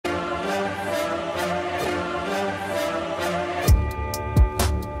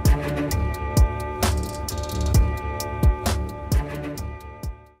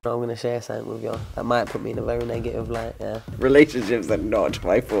sure I'm going to share something with you. That might put me in a very negative light, yeah. Relationships are not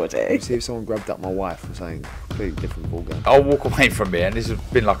my forte. See if someone grabbed up my wife or something, completely different ballgame. I'll walk away from here, and this has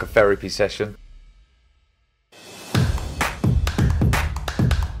been like a therapy session.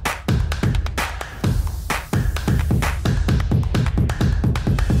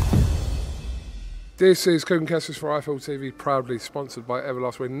 This is KUGAN CASSIUS for IFL TV, proudly sponsored by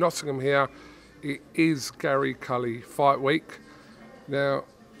Everlasting Nottingham here. It is Gary Cully Fight Week. Now,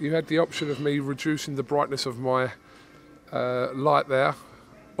 you had the option of me reducing the brightness of my light there,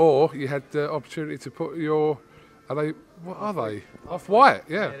 or you had the opportunity to put your, what are they? Off-white,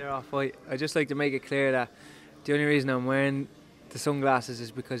 yeah. Yeah, they're off-white. I just like to make it clear that the only reason I'm wearing the sunglasses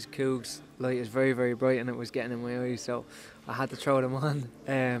is because Coog's light is very, very bright and it was getting in my eyes, so I had to throw them on.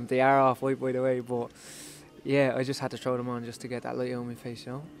 They are off-white, by the way, but yeah, I just had to throw them on just to get that light on my face,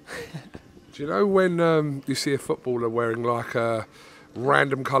 you know. Do you know when you see a footballer wearing like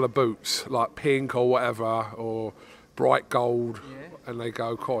random colour boots, like pink or whatever, or bright gold, and they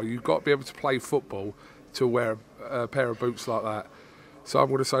go, "Cool, you've got to be able to play football to wear a pair of boots like that." So I'm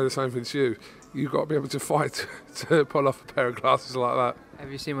going to say the same thing to you. You've got to be able to fight to pull off a pair of glasses like that.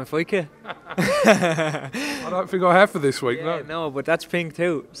 Have you seen my fight kit? I don't think I have for this week, no. No, but that's pink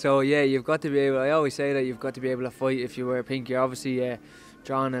too. So yeah, you've got to be able, I always say that you've got to be able to fight if you wear pink. You're obviously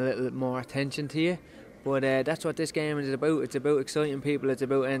drawing a little more attention to you. But that's what this game is about. It's about exciting people, it's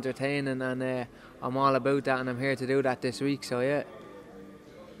about entertaining, and I'm all about that, and I'm here to do that this week, so yeah.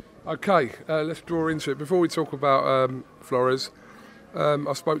 Okay, let's draw into it. Before we talk about Flores,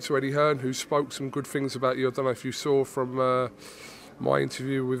 I spoke to Eddie Hearn, who spoke some good things about you. I don't know if you saw from my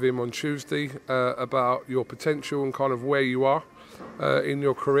interview with him on Tuesday about your potential and kind of where you are in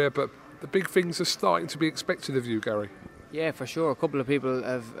your career, but the big things are starting to be expected of you, Gary. Yeah, for sure. A couple of people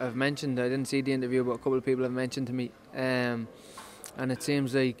have mentioned, I didn't see the interview, but a couple of people have mentioned to me, and it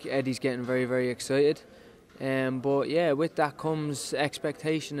seems like Eddie's getting very, very excited. But yeah, with that comes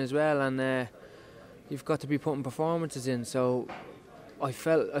expectation as well, and you've got to be putting performances in. So I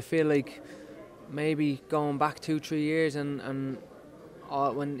feel like maybe going back 2-3 years and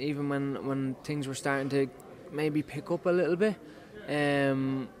when things were starting to maybe pick up a little bit,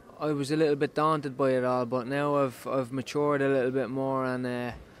 I was a little bit daunted by it all. But now I've matured a little bit more, and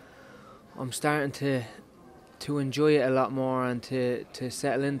I'm starting to enjoy it a lot more, and to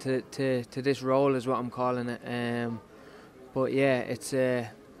settle into this role is what I'm calling it. But yeah,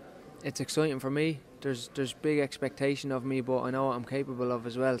 it's exciting for me. There's big expectation of me, but I know what I'm capable of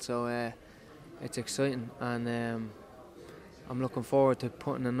as well. So it's exciting, and I'm looking forward to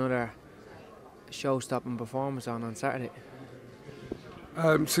putting another show-stopping performance on Saturday.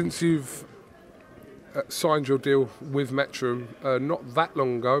 Since you've signed your deal with Metro, not that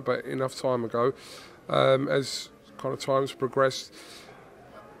long ago, but enough time ago, as kind of time's progressed,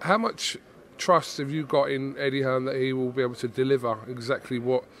 how much trust have you got in Eddie Hearn that he will be able to deliver exactly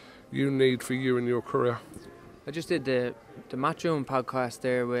what you need for you in your career? I just did the Matchroom podcast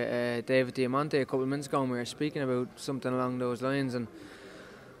there with David Diamante a couple of minutes ago, and we were speaking about something along those lines. And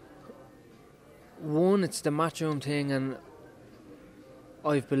one, it's the Matchroom thing, and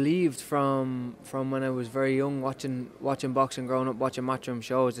I've believed from when I was very young, watching boxing, growing up, watching Matchroom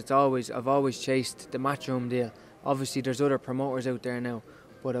shows. I've always chased the Matchroom deal. Obviously, there's other promoters out there now,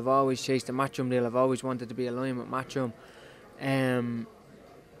 but I've always chased the Matchroom deal. I've always wanted to be aligned with Matchroom. And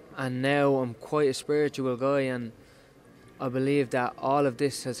now I'm quite a spiritual guy, and I believe that all of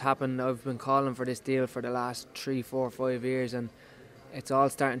this has happened. I've been calling for this deal for the last 3, 4, 5 years, and it's all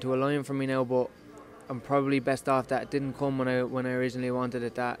starting to align for me now. But I'm probably best off that it didn't come when I originally wanted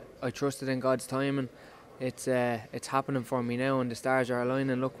it. That I trusted in God's timing. It's happening for me now, and the stars are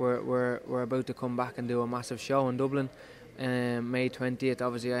aligning. Look, we're about to come back and do a massive show in Dublin, May 20th.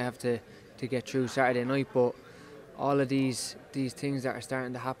 Obviously, I have to get through Saturday night, but all of these things that are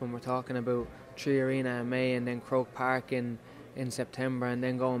starting to happen, we're talking about Tree Arena in May, and then Croke Park in September, and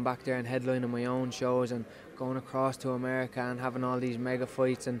then going back there and headlining my own shows, and going across to America and having all these mega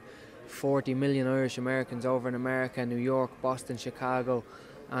fights, and 40 million Irish Americans over in America, New York, Boston, Chicago,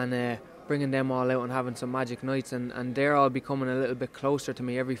 and bringing them all out and having some magic nights, and they're all becoming a little bit closer to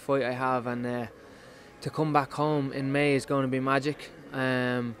me every fight I have. And to come back home in May is going to be magic.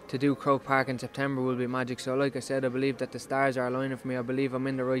 To do Croke Park in September will be magic. So like I said, I believe that the stars are aligning for me. I believe I'm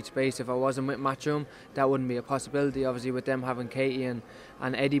in the right space. If I wasn't with Matchroom, that wouldn't be a possibility. Obviously, with them having Katie and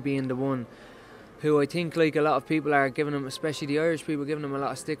Eddie being the one who I think, like a lot of people are giving him, especially the Irish people, giving him a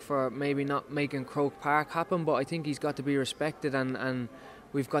lot of stick for maybe not making Croke Park happen. But I think he's got to be respected, and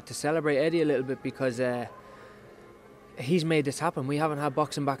we've got to celebrate Eddie a little bit, because he's made this happen. We haven't had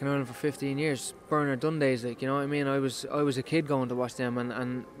boxing back in Ireland for 15 years. Burner Dunn days, like, you know what I mean? I was a kid going to watch them,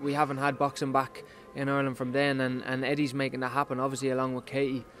 and we haven't had boxing back in Ireland from then, and Eddie's making that happen, obviously along with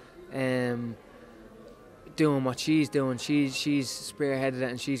Katie, doing what she's doing. She's spearheaded it,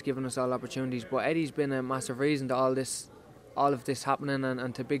 and she's given us all opportunities. But Eddie's been a massive reason to all of this happening,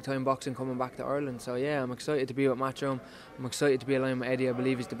 and to big time boxing coming back to Ireland. So yeah, I'm excited to be with Matchroom. I'm excited to be aligned with Eddie. I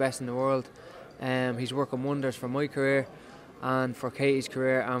believe he's the best in the world. He's working wonders for my career and for Katie's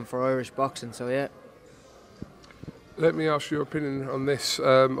career and for Irish boxing, so yeah. Let me ask your opinion on this.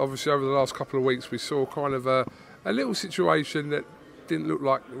 Obviously over the last couple of weeks we saw kind of a little situation that didn't look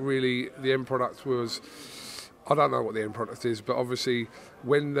like really the end product was. I don't know what the end product is, but obviously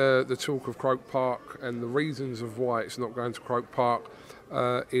when the talk of Croke Park and the reasons of why it's not going to Croke Park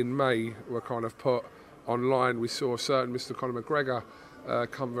in May were kind of put online, we saw a certain Mr. Conor McGregor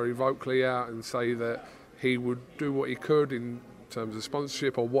come very vocally out and say that he would do what he could in terms of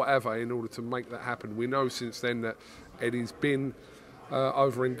sponsorship or whatever in order to make that happen. We know since then that Eddie's been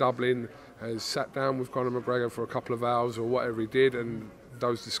over in Dublin, has sat down with Conor McGregor for a couple of hours or whatever he did, and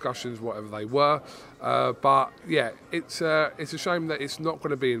those discussions, whatever they were. But yeah, it's a shame that it's not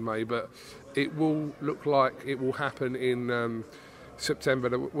going to be in May, but it will look like it will happen in September,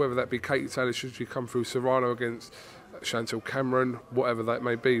 whether that be Katie Taylor should she come through Serrano against Chantel Cameron, whatever that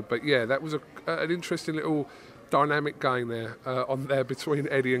may be. But yeah, that was an interesting little dynamic going there on there between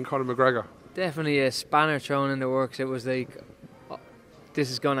Eddie and Conor McGregor. Definitely a spanner thrown in the works. It was like, this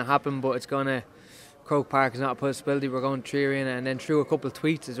is going to happen, but it's going to, Croke Park is not a possibility, we're going to Tree Arena. And then threw a couple of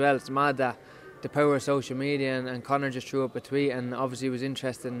tweets as well. It's mad that the power of social media, and Conor just threw up a tweet and obviously was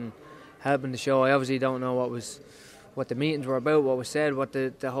interested in helping the show. I obviously don't know what the meetings were about, what was said, what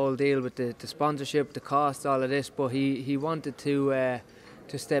the whole deal with the sponsorship, the cost, all of this, but he wanted to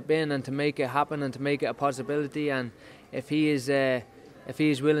step in and to make it happen and to make it a possibility. And if he is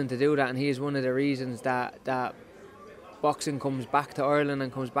willing to do that, and he is one of the reasons that boxing comes back to Ireland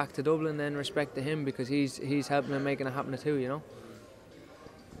and comes back to Dublin, then respect to him, because he's helping and making it happen too, you know.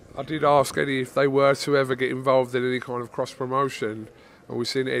 I did ask Eddie if they were to ever get involved in any kind of cross promotion. And we've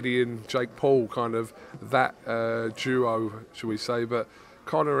seen Eddie and Jake Paul, kind of that duo, shall we say. But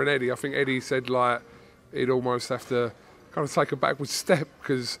Conor and Eddie, I think Eddie said like he'd almost have to kind of take a backward step,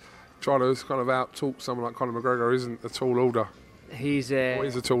 because trying to kind of out-talk someone like Conor McGregor isn't a tall order. He's or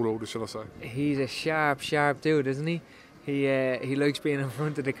is a tall order, shall I say. He's a sharp dude, isn't he? He likes being in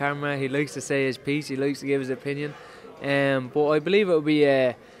front of the camera, he likes to say his piece, he likes to give his opinion. But I believe it would be,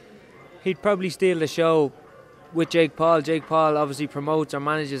 he'd probably steal the show with Jake Paul. Jake Paul obviously promotes or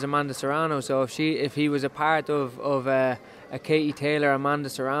manages Amanda Serrano, so if he was a part of a Katie Taylor Amanda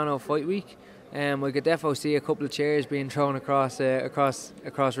Serrano fight week, we could definitely see a couple of chairs being thrown across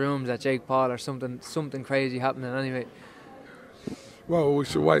rooms at Jake Paul, or something crazy happening anyway. Well, we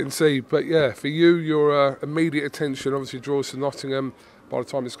should wait and see. But yeah, for you, your immediate attention obviously draws to Nottingham. By the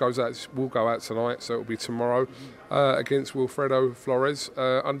time this goes out, it will go out tonight, so it will be tomorrow against Wilfredo Flores,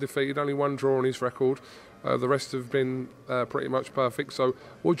 undefeated, only one draw on his record. The rest have been pretty much perfect. So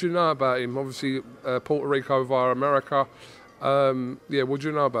what do you know about him? Obviously Puerto Rico via America. Yeah, what do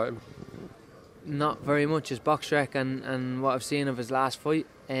you know about him? Not very much. His box rec and what I've seen of his last fight.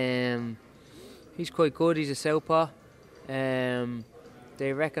 He's quite good. He's a southpaw.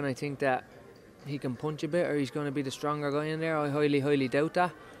 They reckon, I think, that he can punch a bit, or he's going to be the stronger guy in there. I highly doubt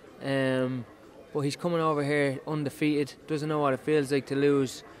that. But he's coming over here undefeated. Doesn't know what it feels like to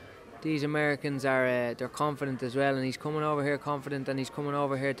lose. These Americans are they're confident as well, and he's coming over here confident, and he's coming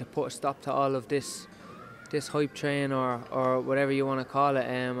over here to put a stop to all of this hype train or whatever you want to call it,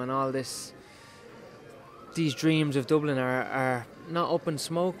 and all these dreams of Dublin are not up in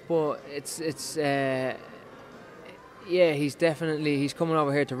smoke, but it's yeah, he's coming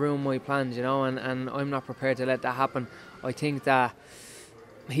over here to ruin my plans, you know, and I'm not prepared to let that happen. I think that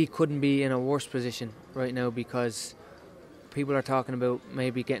he couldn't be in a worse position right now, because people are talking about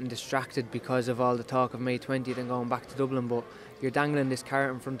maybe getting distracted because of all the talk of May 20th and going back to Dublin, but you're dangling this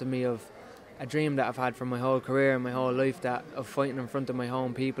carrot in front of me of a dream that I've had for my whole career and my whole life, that of fighting in front of my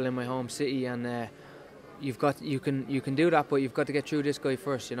home people in my home city, and you can do that, but you've got to get through this guy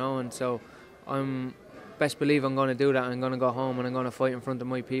first, you know. And so I'm best believe I'm going to do that. I'm going to go home and I'm going to fight in front of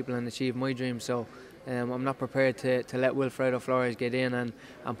my people and achieve my dreams. So I'm not prepared to let Wilfredo Flores get in and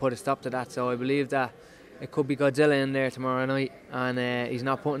put a stop to that. So I believe that it could be Godzilla in there tomorrow night, and he's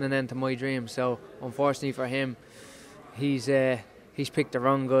not putting an end to my dreams. So unfortunately for him, he's picked the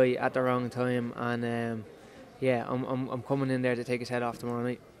wrong guy at the wrong time, and yeah, I'm coming in there to take his head off tomorrow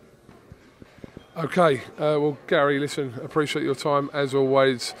night. Okay, well, Gary, listen, appreciate your time as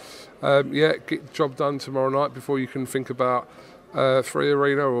always. Yeah, get the job done tomorrow night before you can think about Free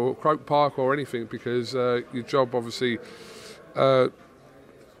Arena or Croke Park or anything, because your job obviously that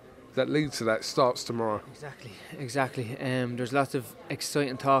leads to that starts tomorrow. Exactly. There's lots of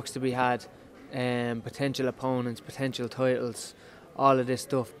exciting talks to be had, potential opponents, potential titles, all of this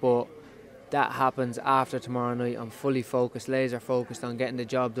stuff, but that happens after tomorrow night. I'm fully focused, laser focused on getting the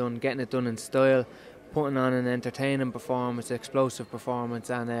job done, getting it done in style, putting on an entertaining performance, explosive performance,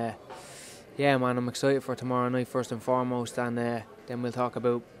 and yeah, man, I'm excited for tomorrow night first and foremost, and then we'll talk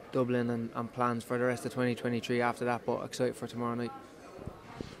about Dublin and plans for the rest of 2023 after that, but excited for tomorrow night.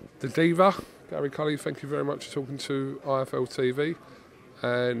 The Diva, Gary Cully, thank you very much for talking to IFL TV.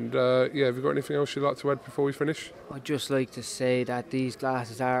 And yeah, have you got anything else you'd like to add before we finish? I'd just like to say that these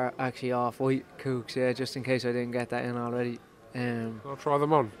glasses are actually off-white Cougs, yeah, just in case I didn't get that in already. I'll try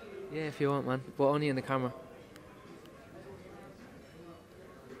them on. Yeah, if you want, man, but only in the camera.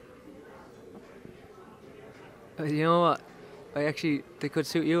 You know what? They could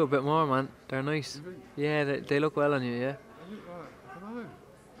suit you a bit more, man. They're nice. Yeah, they look well on you, yeah. I don't know.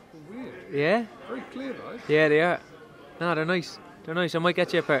 Weird. Yeah? Very clear though. Yeah, they are. No, they're nice. They're nice. I might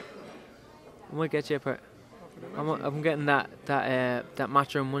get you a pair. I'm getting that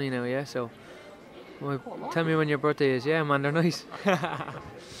matchroom money now, yeah. So, tell me when your birthday is. Yeah, man, they're nice.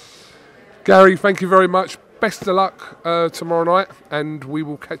 Gary, thank you very much. Best of luck tomorrow night, and we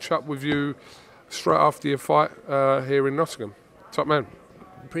will catch up with you straight after your fight here in Nottingham. Top man.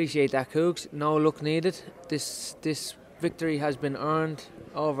 Appreciate that, Cougs. No luck needed. This victory has been earned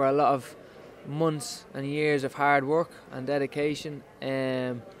over a lot of months and years of hard work and dedication.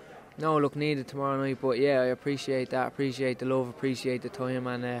 No luck needed tomorrow night, but yeah, I appreciate that, appreciate the love, appreciate the time,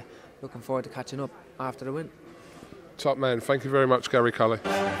 and looking forward to catching up after the win. Top man, thank you very much, Gary Cully.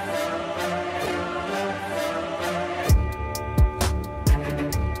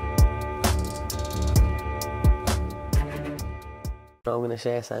 I'm going to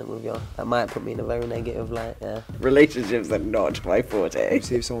share something with you that might put me in a very negative light, yeah. Relationships are not my forte.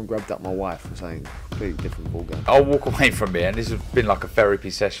 See if someone grabbed up my wife or something completely different ballgame. I'll walk away from it, and this has been like a therapy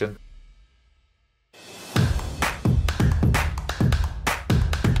session.